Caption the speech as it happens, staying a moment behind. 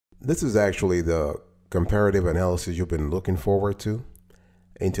This is actually the comparative analysis you've been looking forward to.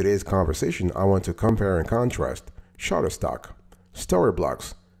 In today's conversation, I want to compare and contrast Shutterstock,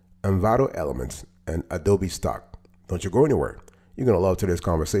 Storyblocks, Envato Elements, and Adobe Stock. Don't you go anywhere. You're going to love today's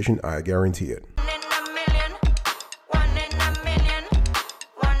conversation, I guarantee it.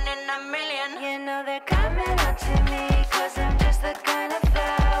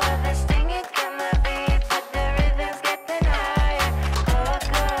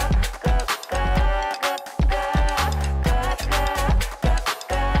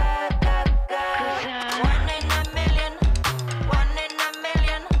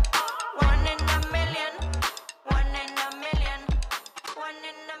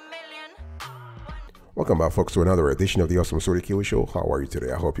 Welcome back, folks, to another edition of the Awesome Story Kiwi Show. How are you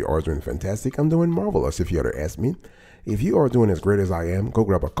today? I hope you are doing fantastic. I'm doing marvelous, if you had to ask me. If you are doing as great as I am, go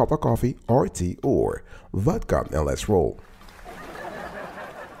grab a cup of coffee, or tea, or vodka, and let's roll.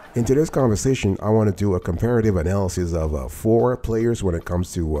 In today's conversation, I want to do a comparative analysis of 4 players when it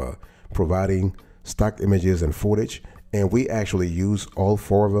comes to providing stock images and footage. And we actually use all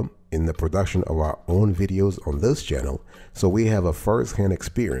 4 of them in the production of our own videos on this channel. So we have a first-hand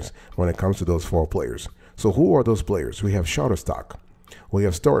experience when it comes to those 4 players. So who are those players? We have Shutterstock, we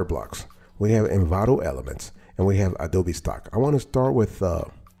have Storyblocks, we have Envato Elements, and we have Adobe Stock. I want to start with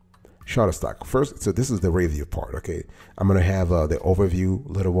Shutterstock first. So this is the review part, okay? I'm going to have the overview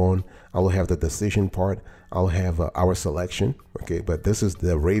later on. I will have the decision part. I'll have our selection, okay? But this is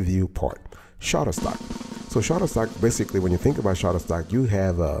the review part. Shutterstock. So Shutterstock, basically, when you think about Shutterstock, you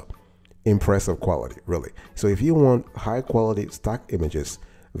have impressive quality, really. So if you want high quality stock images,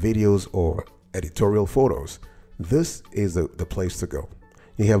 videos, or editorial photos, this is the place to go.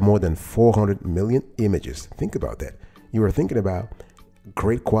 You have more than 400 million images. Think about that. You are thinking about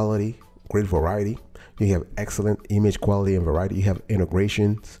great quality, great variety. You have excellent image quality and variety. You have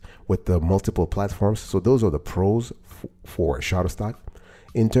integrations with the multiple platforms. So those are the pros for Shutterstock.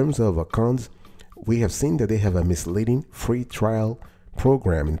 In terms of cons, we have seen that they have a misleading free trial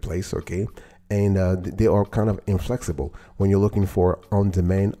program in place, okay? And they are kind of inflexible when you're looking for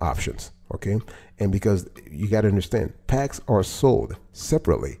on-demand options, okay? And because you got to understand, packs are sold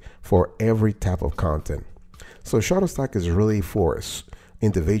separately for every type of content. So Shutterstock is really for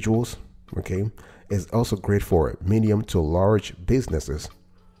individuals, okay? It's also great for medium to large businesses.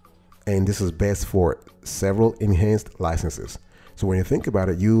 And this is best for several enhanced licenses. So when you think about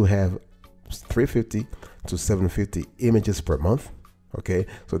it, you have 350 to 750 images per month. Okay,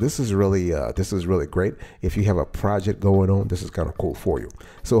 so this is really great. If you have a project going on, this is kind of cool for you.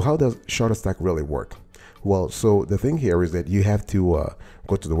 So how does Shutterstock really work? Well, so the thing here is that you have to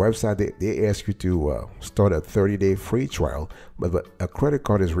go to the website. They ask you to start a 30-day free trial, but a credit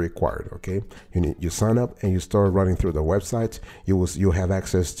card is required. Okay, you sign up and you start running through the website. You'll have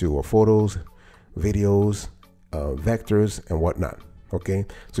access to photos, videos, vectors, and whatnot. Okay,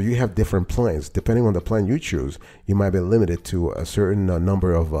 so you have different plans. Depending on the plan you choose, you might be limited to a certain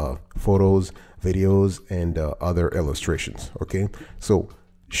number of photos, videos, and other illustrations. Okay, so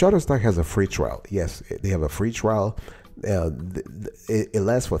Shutterstock has a free trial. Yes, they have a free trial. It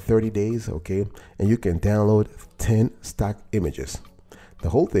lasts for 30 days. Okay, and you can download 10 stock images. The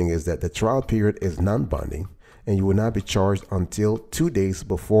whole thing is that the trial period is non-binding, and you will not be charged until 2 days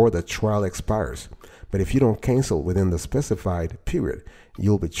before the trial expires. But if you don't cancel within the specified period,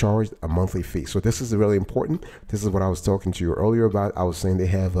 you'll be charged a monthly fee. So this is really important. This is what I was talking to you earlier about. I was saying they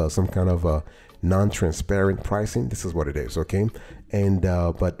have some kind of non-transparent pricing. This is what it is, okay? And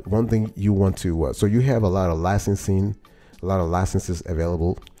but one thing you want to, so you have a lot of licensing, a lot of licenses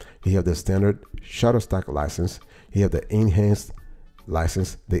available. You have the standard Shutterstock license. You have the enhanced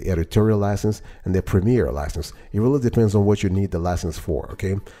license, the editorial license, and the premier license. It really depends on what you need the license for,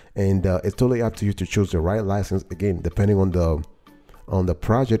 okay? And it's totally up to you to choose the right license, again, depending on the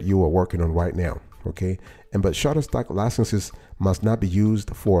project you are working on right now, okay? But Shutterstock licenses must not be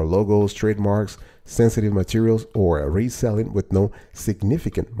used for logos, trademarks, sensitive materials, or reselling with no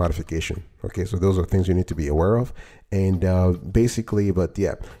significant modification. Okay, so those are things you need to be aware of. And basically, but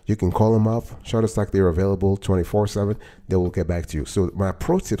yeah, you can call them up. Shutterstock, they're available 24/7. They will get back to you. So my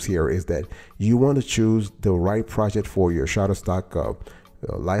pro tips here is that you want to choose the right project for your Shutterstock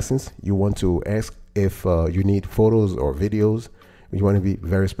license. You want to ask if you need photos or videos. You want to be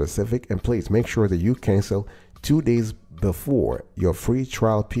very specific, and please make sure that you cancel 2 days before your free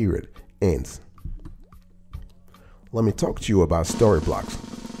trial period ends. Let me talk to you about Storyblocks.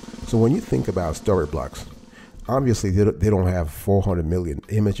 So when you think about Storyblocks, obviously they don't have 400 million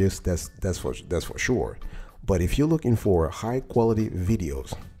images. That's for sure. But if you're looking for high quality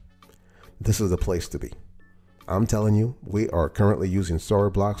videos, this is the place to be. I'm telling you, we are currently using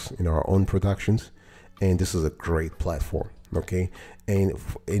Storyblocks in our own productions, and this is a great platform. Okay, and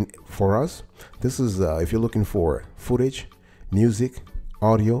for us, this is if you're looking for footage, music,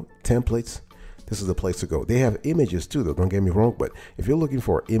 audio, templates, this is the place to go. They have images too, though, don't get me wrong, but if you're looking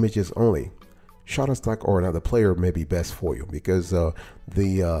for images only, Shutterstock or another player may be best for you, because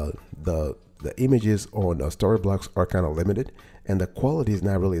the images on Storyblocks are kind of limited, and the quality is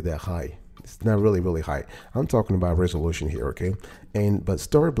not really that high. It's not really high. I'm talking about resolution here, okay? But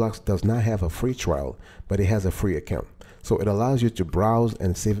Storyblocks does not have a free trial, but it has a free account. So it allows you to browse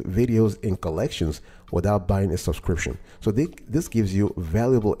and save videos in collections without buying a subscription. So this gives you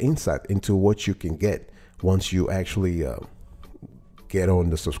valuable insight into what you can get once you actually get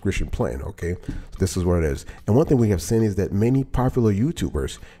on the subscription plan, okay? So this is what it is. And one thing we have seen is that many popular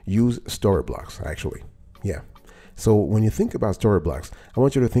YouTubers use Storyblocks, actually. Yeah. So when you think about Storyblocks, I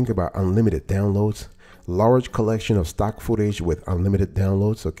want you to think about unlimited downloads, large collection of stock footage with unlimited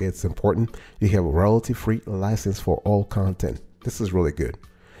downloads. Okay, it's important. You have royalty-free license for all content. This is really good.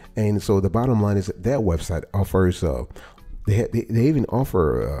 And so the bottom line is that their website offers, they even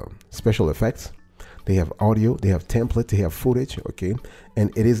offer special effects. They have audio, they have templates, they have footage, okay?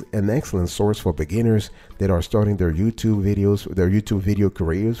 And it is an excellent source for beginners that are starting their YouTube videos, their YouTube video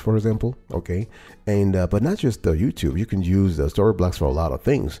careers, for example, okay? And but not just the YouTube, you can use the Storyblocks for a lot of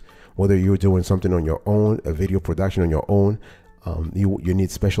things. Whether you're doing something on your own, a video production on your own, you need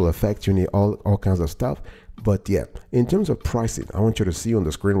special effects, you need all kinds of stuff. But yeah, in terms of pricing, I want you to see on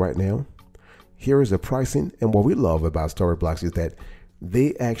the screen right now, here is the pricing. And what we love about Storyblocks is that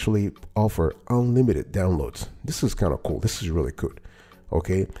they actually offer unlimited downloads. This is kind of cool. This is really good.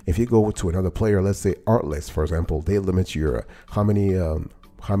 Okay, if you go to another player, let's say Artlist, for example, they limit your how many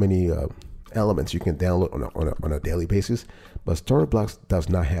elements you can download on a daily basis. But Storyblocks does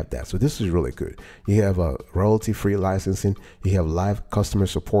not have that. So this is really good. You have a royalty-free licensing. You have live customer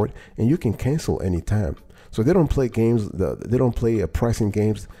support, and you can cancel anytime. So they don't play games. They don't play pricing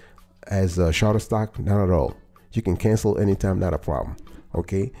games as Shutterstock. Not at all. You can cancel anytime. Not a problem.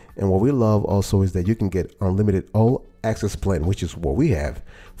 Okay, and what we love also is that you can get unlimited all access plan, which is what we have,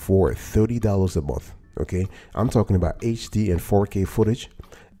 for $30 a month. Okay, I'm talking about HD and 4K footage,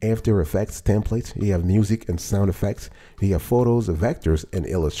 After Effects templates, you have music and sound effects, you have photos, vectors, and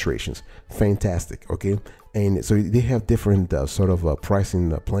illustrations. Fantastic. Okay, and so they have different sort of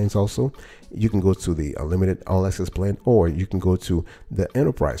pricing plans also. You can go to the unlimited all access plan, or you can go to the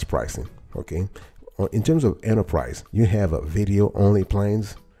enterprise pricing. Okay, in terms of enterprise, you have video only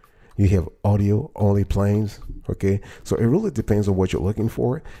plans, you have audio only plans. Okay, so it really depends on what you're looking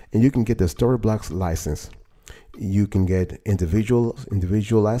for, and you can get the Storyblocks license. You can get individual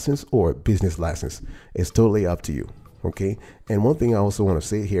license or business license. It's totally up to you. Okay, and one thing I also want to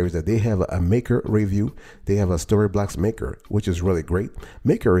say here is that they have a maker review. They have a Storyblocks maker, which is really great.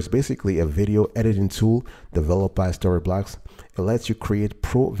 Maker is basically a video editing tool developed by Storyblocks. It lets you create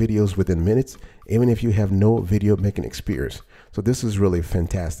pro videos within minutes, even if you have no video making experience. So this is really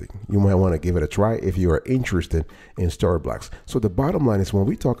fantastic. You might want to give it a try if you are interested in Storyblocks. So the bottom line is, when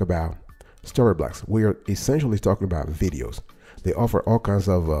we talk about Storyblocks, we are essentially talking about videos. They offer all kinds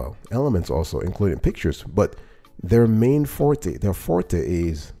of elements also, including pictures, but their main forte,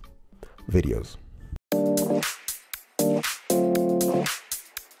 is videos.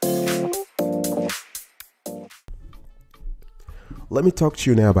 Let me talk to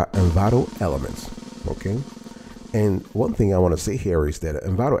you now about Envato elements, okay? And one thing I want to say here is that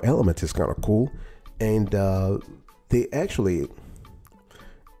Envato elements is kind of cool, and they actually,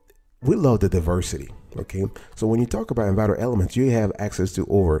 we love the diversity. Okay, so when you talk about Envato elements, you have access to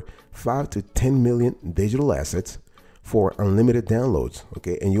over 5 to 10 million digital assets for unlimited downloads.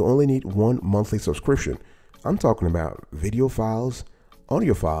 Okay, and you only need one monthly subscription. I'm talking about video files,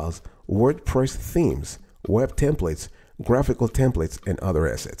 audio files, WordPress themes, web templates, graphical templates, and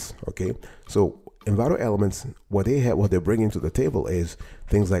other assets. Okay, so Envato elements, what they're bringing to the table is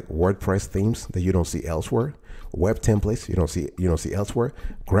things like WordPress themes that you don't see elsewhere, web templates you don't see elsewhere,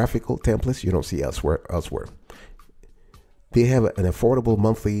 graphical templates you don't see elsewhere. They have an affordable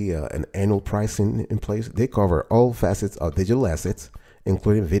monthly and annual pricing in place. They cover all facets of digital assets,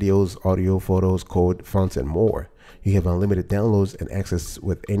 including videos, audio, photos, code, fonts, and more. You have unlimited downloads and access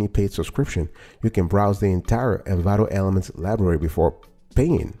with any paid subscription. You can browse the entire Envato elements library before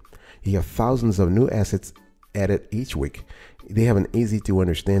paying. You have thousands of new assets added each week. They have an easy to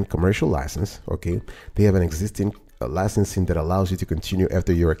understand commercial license. Okay, they have an existing licensing that allows you to continue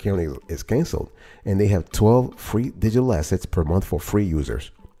after your account is canceled, and they have 12 free digital assets per month for free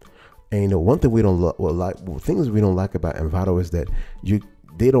users. And one thing we don't like about Envato is that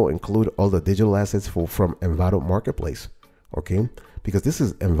they don't include all the digital assets from Envato Marketplace, okay? Because this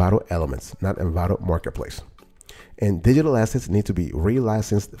is Envato Elements, not Envato Marketplace. And digital assets need to be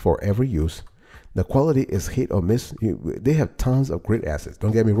relicensed for every use. The quality is hit or miss. They have tons of great assets,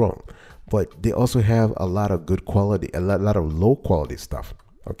 don't get me wrong, but they also have a lot of good quality, a lot of low quality stuff,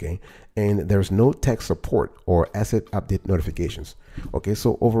 okay? And there's no tech support or asset update notifications, okay?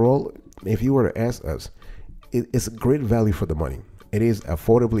 So overall, if you were to ask us, it's a great value for the money. It is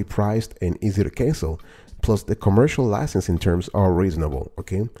affordably priced and easy to cancel, plus the commercial licensing terms are reasonable,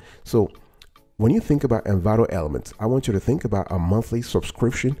 okay? So when you think about Envato Elements, I want you to think about a monthly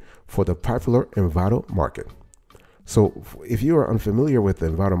subscription for the popular Envato market. So if you are unfamiliar with the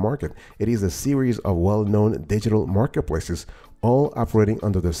Envato market, it is a series of well-known digital marketplaces, all operating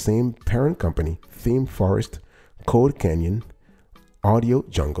under the same parent company: Theme Forest, Code Canyon, Audio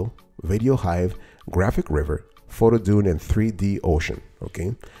Jungle, Video Hive, Graphic River, Photo Dune, and 3D Ocean,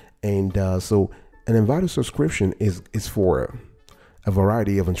 okay? And so an Envato subscription is for a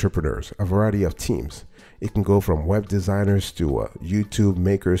variety of entrepreneurs, a variety of teams. It can go from web designers to YouTube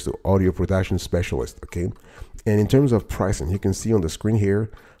makers to audio production specialists, okay? And in terms of pricing, you can see on the screen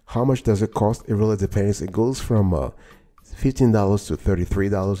here, how much does it cost? It really depends. It goes from $15 to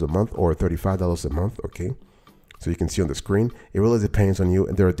 $33 a month or $35 a month, okay? So you can see on the screen, it really depends on you.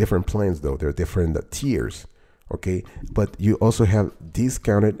 And there are different plans though. There are different tiers, okay? But you also have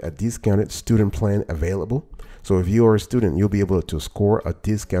a discounted student plan available. So if you are a student, you'll be able to score a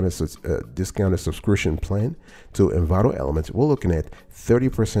discounted subscription plan to Envato Elements. We're looking at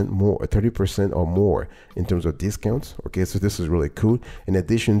 30% more, 30% or more in terms of discounts. Okay, so this is really cool. In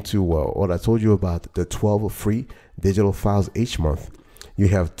addition to what I told you about the 12 free digital files each month, you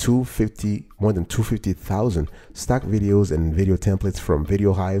have more than 250,000 stock videos and video templates from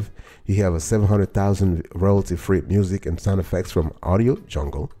Video Hive. You have 700,000 royalty-free music and sound effects from Audio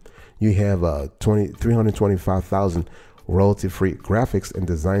Jungle. You have 325,000 royalty-free graphics and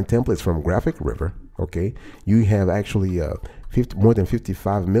design templates from Graphic River, okay? You have actually more than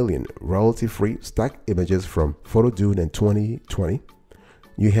 55 million royalty-free stock images from Photo Dune in 2020.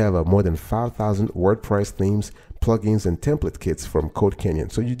 You have more than 5,000 WordPress themes, plugins, and template kits from Code Canyon.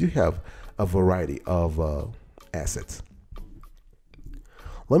 So you do have a variety of assets.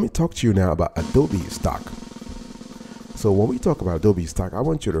 Let me talk to you now about Adobe Stock. So when we talk about Adobe Stock, I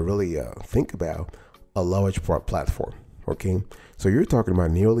want you to really think about a large platform, okay? So you're talking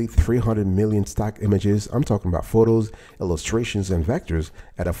about nearly 300 million stock images. I'm talking about photos, illustrations, and vectors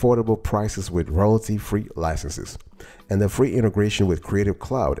at affordable prices with royalty-free licenses. And the free integration with Creative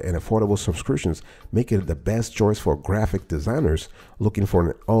Cloud and affordable subscriptions make it the best choice for graphic designers looking for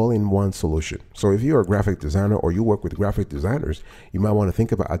an all-in-one solution. So if you're a graphic designer or you work with graphic designers, you might want to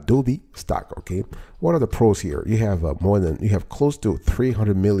think about Adobe Stock, okay? What are the pros here? You have close to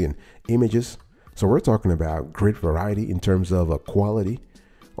 300 million images. So we're talking about great variety in terms of quality,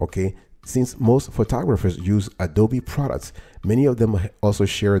 okay? Since most photographers use Adobe products, many of them also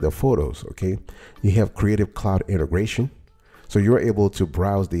share the photos, okay? You have Creative Cloud integration. So you're able to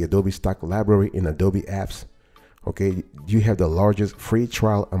browse the Adobe Stock library in Adobe apps, okay? You have the largest free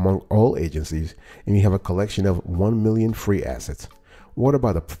trial among all agencies, and you have a collection of 1 million free assets. What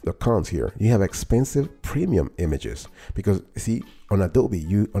about the cons here? You have expensive premium images because see, on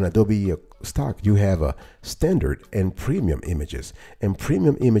Adobe Stock, you have a standard and premium images, and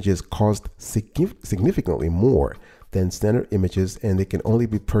premium images cost significantly more than standard images, and they can only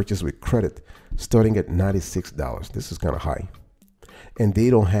be purchased with credit starting at $96. This is kind of high. And they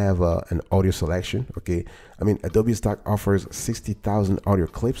don't have an audio selection, okay? I mean, Adobe Stock offers 60,000 audio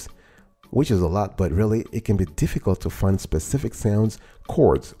clips, which is a lot, but really it can be difficult to find specific sounds,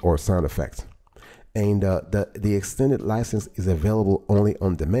 chords, or sound effects. And the extended license is available only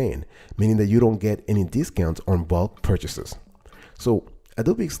on demand, meaning that you don't get any discounts on bulk purchases. So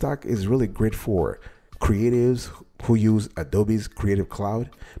Adobe Stock is really great for creatives who use Adobe's Creative Cloud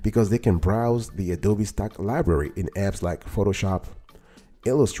because they can browse the Adobe Stock library in apps like Photoshop,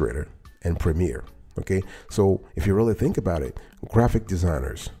 Illustrator, and Premiere. Okay, so if you really think about it, graphic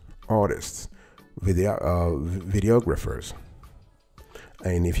designers, artists, videographers,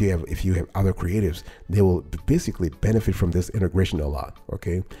 and if you have other creatives, they will basically benefit from this integration a lot.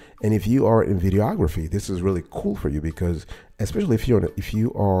 Okay, and if you are in videography, this is really cool for you because especially if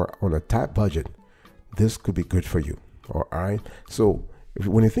you are on a tight budget, this could be good for you. All right, so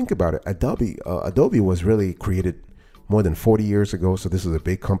when you think about it, Adobe was really created more than 40 years ago. So this is a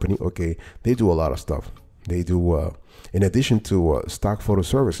big company. Okay, they do a lot of stuff. They do in addition to stock photo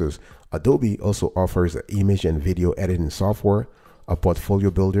services, Adobe also offers image and video editing software, a portfolio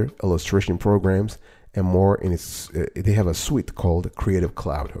builder, illustration programs, and more in its, they have a suite called Creative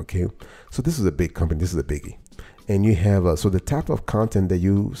Cloud. Okay, so this is a big company, this is a biggie. And you have, so the type of content that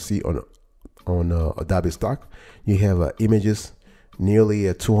you see on Adobe Stock, you have images,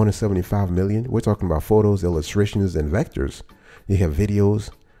 nearly 275 million. We're talking about photos, illustrations, and vectors. You have videos,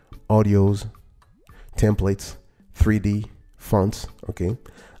 audios, templates, 3D, fonts, okay?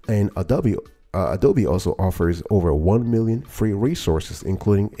 And Adobe also offers over 1 million free resources,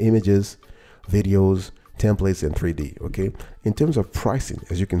 including images, videos, templates, and 3D, okay? In terms of pricing,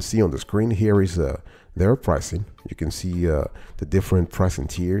 as you can see on the screen, here is their pricing. You can see the different pricing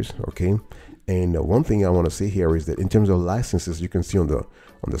tiers, okay? And one thing I want to say here is that in terms of licenses, you can see on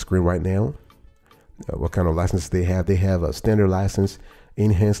the screen right now what kind of license they have. They have a standard license,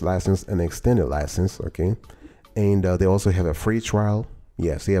 enhanced license, and extended license, okay? And they also have a free trial.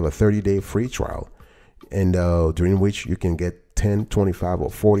 Yes, they have a 30-day free trial, and during which you can get 10, 25,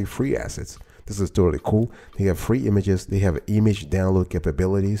 or 40 free assets. This is totally cool. They have free images. They have image download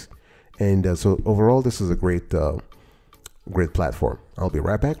capabilities. And so overall, this is a great platform. I'll be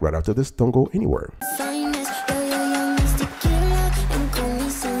right back right after this. Don't go anywhere.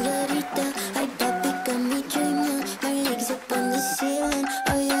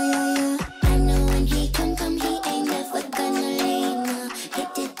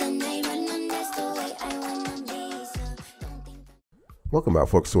 Welcome back,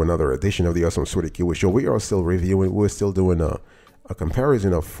 folks, to another edition of the Awesome Sweaty Kiwi Show. We are still reviewing, we're still doing a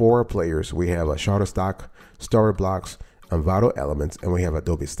comparison of 4 players. We have a Shutterstock, Storyblocks, Envato Elements, and we have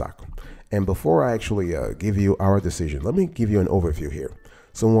Adobe Stock. And before I actually give you our decision, let me give you an overview here.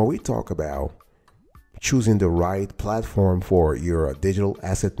 So when we talk about choosing the right platform for your digital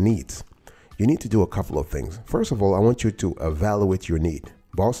asset needs, you need to do a couple of things. First of all, I want you to evaluate your need.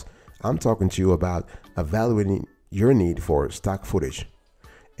 Boss, I'm talking to you about evaluating your need for stock footage.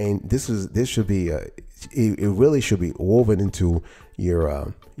 And this should be it really should be woven into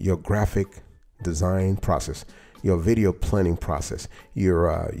your graphic design process, your video planning process,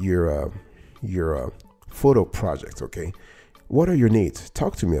 your photo projects. Okay, what are your needs?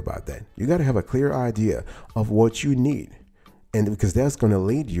 Talk to me about that. You got to have a clear idea of what you need, and because that's going to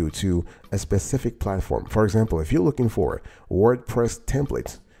lead you to a specific platform. For example, if you're looking for WordPress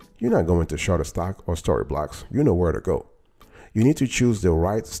templates, you're not going to Shutterstock or Storyblocks. You know where to go. You need to choose the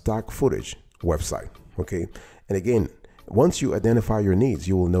right stock footage website, okay? And again, once you identify your needs,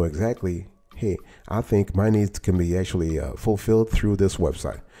 you will know exactly, hey, I think my needs can be actually fulfilled through this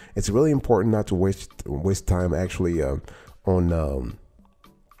website. It's really important not to waste time actually on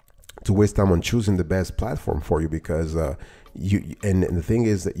choosing the best platform for you, because and the thing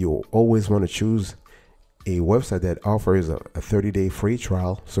is that you always want to choose a website that offers a 30-day free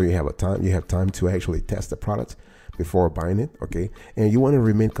trial, so you have time to actually test the product before buying it, okay? And you want to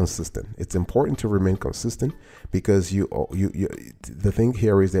remain consistent. It's important to remain consistent, because the thing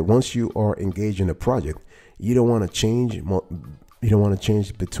here is that once you are engaged in a project, you don't want to change. You don't want to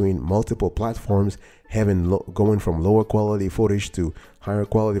change between multiple platforms, going from lower quality footage to higher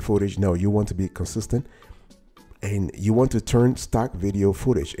quality footage. No, you want to be consistent, and you want to turn stock video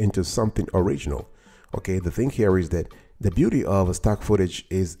footage into something original. Okay, the thing here is that the beauty of a stock footage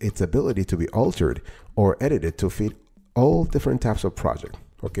is its ability to be altered or edited to fit all different types of project.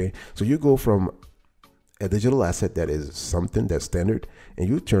 Okay, so you go from a digital asset that is something that's standard, and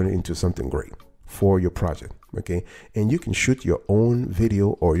you turn it into something great for your project. Okay, and you can shoot your own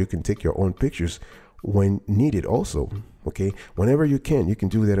video, or you can take your own pictures when needed also. Okay, whenever you can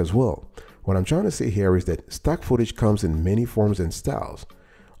do that as well. What I'm trying to say here is that stock footage comes in many forms and styles.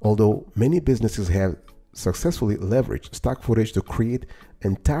 Although many businesses have successfully leveraged stock footage to create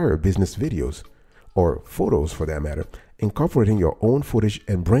entire business videos, or photos for that matter, incorporating your own footage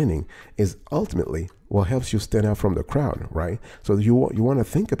and branding is ultimately what helps you stand out from the crowd, right? So you want to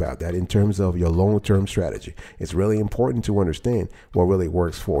think about that in terms of your long-term strategy. It's really important to understand what really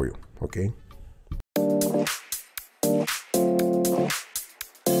works for you, okay?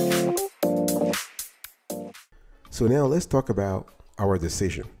 So now let's talk about our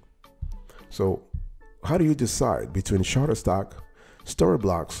decision. So how do you decide between Shutterstock,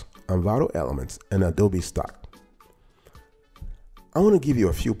 Storyblocks, Envato Elements, and Adobe Stock? I want to give you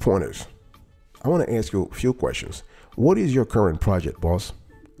a few pointers. I want to ask you a few questions. What is your current project, boss?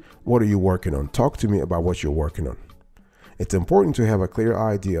 What are you working on? Talk to me about what you're working on. It's important to have a clear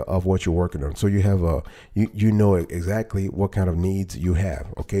idea of what you're working on, so you have you know exactly what kind of needs you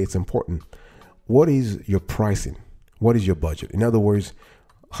have. Okay, it's important. What is your pricing? What is your budget? In other words,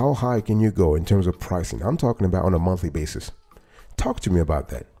 how high can you go in terms of pricing? I'm talking about on a monthly basis. Talk to me about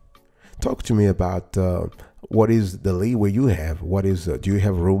that. Talk to me about What is the leeway you have? What is do you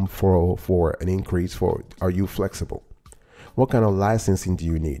have room for an increase? For are you flexible? What kind of licensing do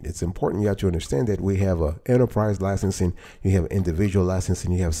you need? It's important you have to understand that we have enterprise licensing, you have individual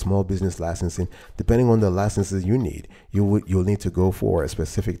licensing, you have small business licensing. Depending on the licenses you need, you'll need to go for a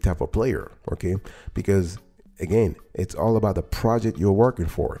specific type of player, okay? Because again, it's all about the project you're working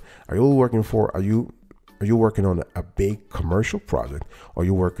for. Are you working on a big commercial project? Are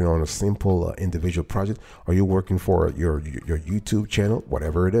you working on a simple individual project? Are you working for your YouTube channel,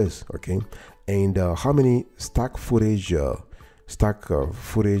 whatever it is, okay? And how many stock footage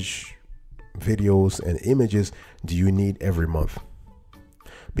videos and images do you need every month?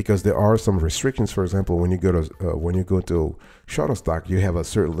 Because there are some restrictions. For example, when you go to Shutterstock, you have a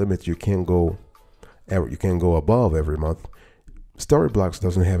certain limit you can't go above every month. Storyblocks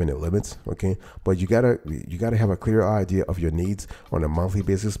doesn't have any limits, okay? But you gotta have a clear idea of your needs on a monthly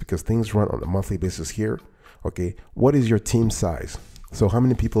basis, because things run on a monthly basis here, okay? What is your team size? So how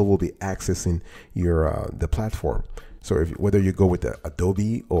many people will be accessing your the platform? So whether you go with the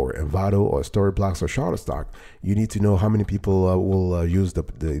Adobe or Envato or Storyblocks or Shutterstock, you need to know how many people will use the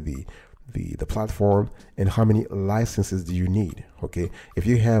platform, and how many licenses do you need, okay? If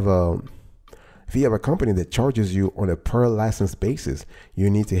you have a company that charges you on a per license basis, you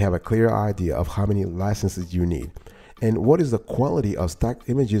need to have a clear idea of how many licenses you need, and what is the quality of stock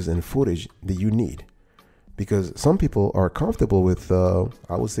images and footage that you need. Because some people are comfortable with,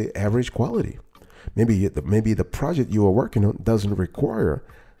 I would say, average quality. Maybe the project you are working on doesn't require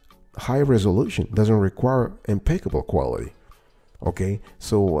high resolution, doesn't require impeccable quality. Okay,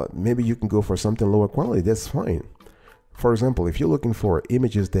 so maybe you can go for something lower quality. That's fine. For example, if you're looking for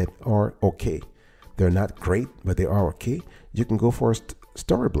images that are okay, they're not great, but they are okay, you can go for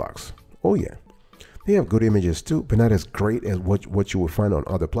Storyblocks. Oh yeah, they have good images too, but not as great as what you would find on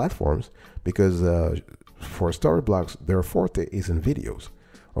other platforms, because for Storyblocks, their forte is in videos,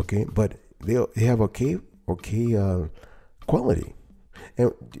 okay? But they have okay quality.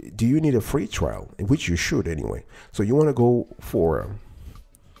 And do you need a free trial? Which you should anyway. So you want to go for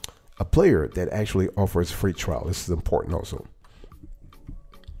a player that actually offers free trial. This is important also.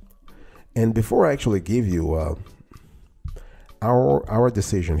 And before I actually give you our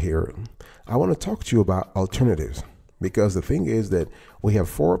decision here, I want to talk to you about alternatives, because the thing is that we have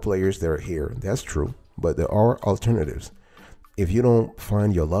 4 players that are here. That's true. But there are alternatives. If you don't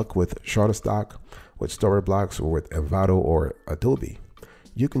find your luck with Shutterstock, with Storyblocks, or with Envato or Adobe,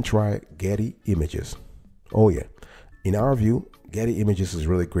 you can try Getty Images. Oh yeah, in our view, Getty Images is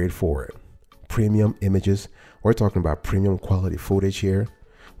really great for premium images. We're talking about premium quality footage here.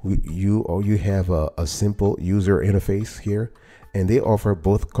 You have a simple user interface here, and they offer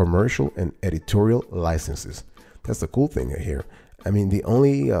both commercial and editorial licenses. That's the cool thing here. I mean, the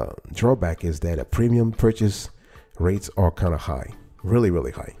only drawback is that a premium purchase rates are kind of high,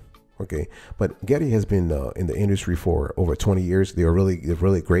 really high. Okay, but Getty has been in the industry for over 20 years. They're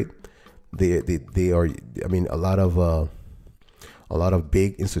really great. They are. I mean, a lot of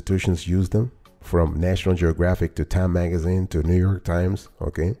big institutions use them, from National Geographic to Time Magazine to New York Times.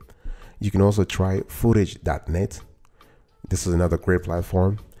 Okay, you can also try footage.net. This is another great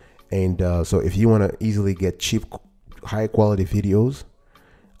platform, and so if you want to easily get cheap, high quality videos,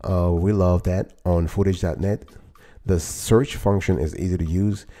 we love that on footage.net. The search function is easy to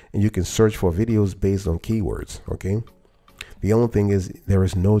use, and you can search for videos based on keywords. Okay, the only thing is there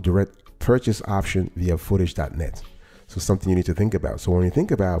is no direct purchase option via footage.net, so something you need to think about. So when you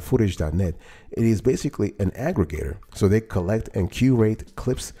think about footage.net, it is basically an aggregator, so they collect and curate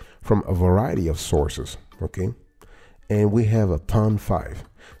clips from a variety of sources. Okay, and we have a Pond 5.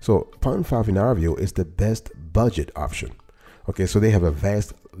 So Pond 5 in our view is the best budget option. Okay, so they have a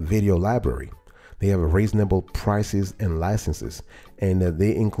vast video library. They have reasonable prices and licenses, and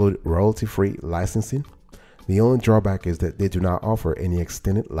they include royalty-free licensing. The only drawback is that they do not offer any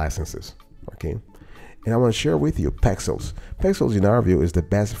extended licenses. Okay, and I want to share with you Pexels. Pexels, in our view, is the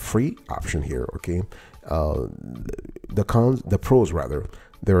best free option here. Okay, the pros rather,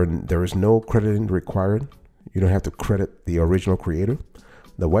 there is no crediting required. You don't have to credit the original creator.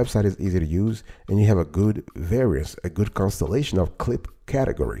 The website is easy to use, and you have a good variance, a good constellation of clip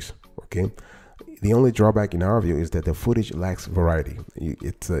categories. Okay. The only drawback in our view is that the footage lacks variety.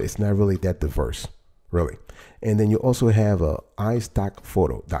 It's not really that diverse, really. And then you also have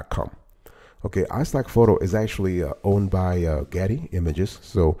iStockPhoto.com. Okay, iStock Photo is actually owned by Getty Images.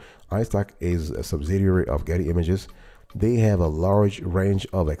 So iStock is a subsidiary of Getty Images. They have a large range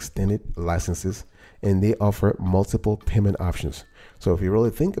of extended licenses, and they offer multiple payment options. So if you really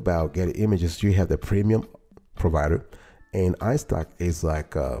think about Getty Images, you have the premium provider, and iStock is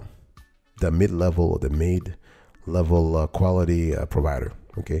like the mid-level or the mid-level quality provider.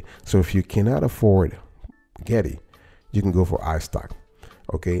 Okay, so if you cannot afford Getty, you can go for iSTOCK.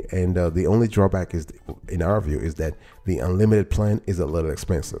 Okay, and the only drawback is, in our view, is that the unlimited plan is a little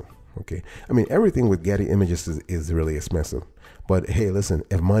expensive. Okay, I mean, everything with Getty images is really expensive. But hey, listen,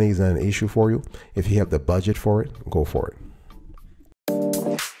 if money is not an issue for you, if you have the budget for it, go for it.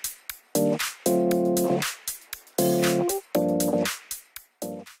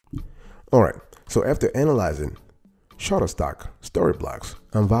 All right, so after analyzing Shutterstock, Storyblocks,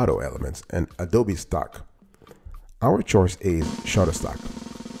 Envato elements, and Adobe stock, our choice is Shutterstock.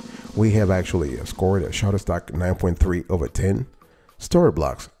 We have actually scored a Shutterstock 9.3 over 10,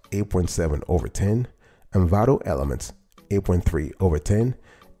 Storyblocks 8.7 over 10, Envato elements 8.3 over 10,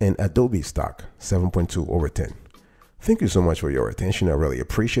 and Adobe stock 7.2 over 10. Thank you so much for your attention. I really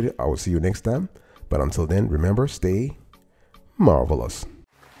appreciate it. I will see you next time. But until then, remember, stay marvelous.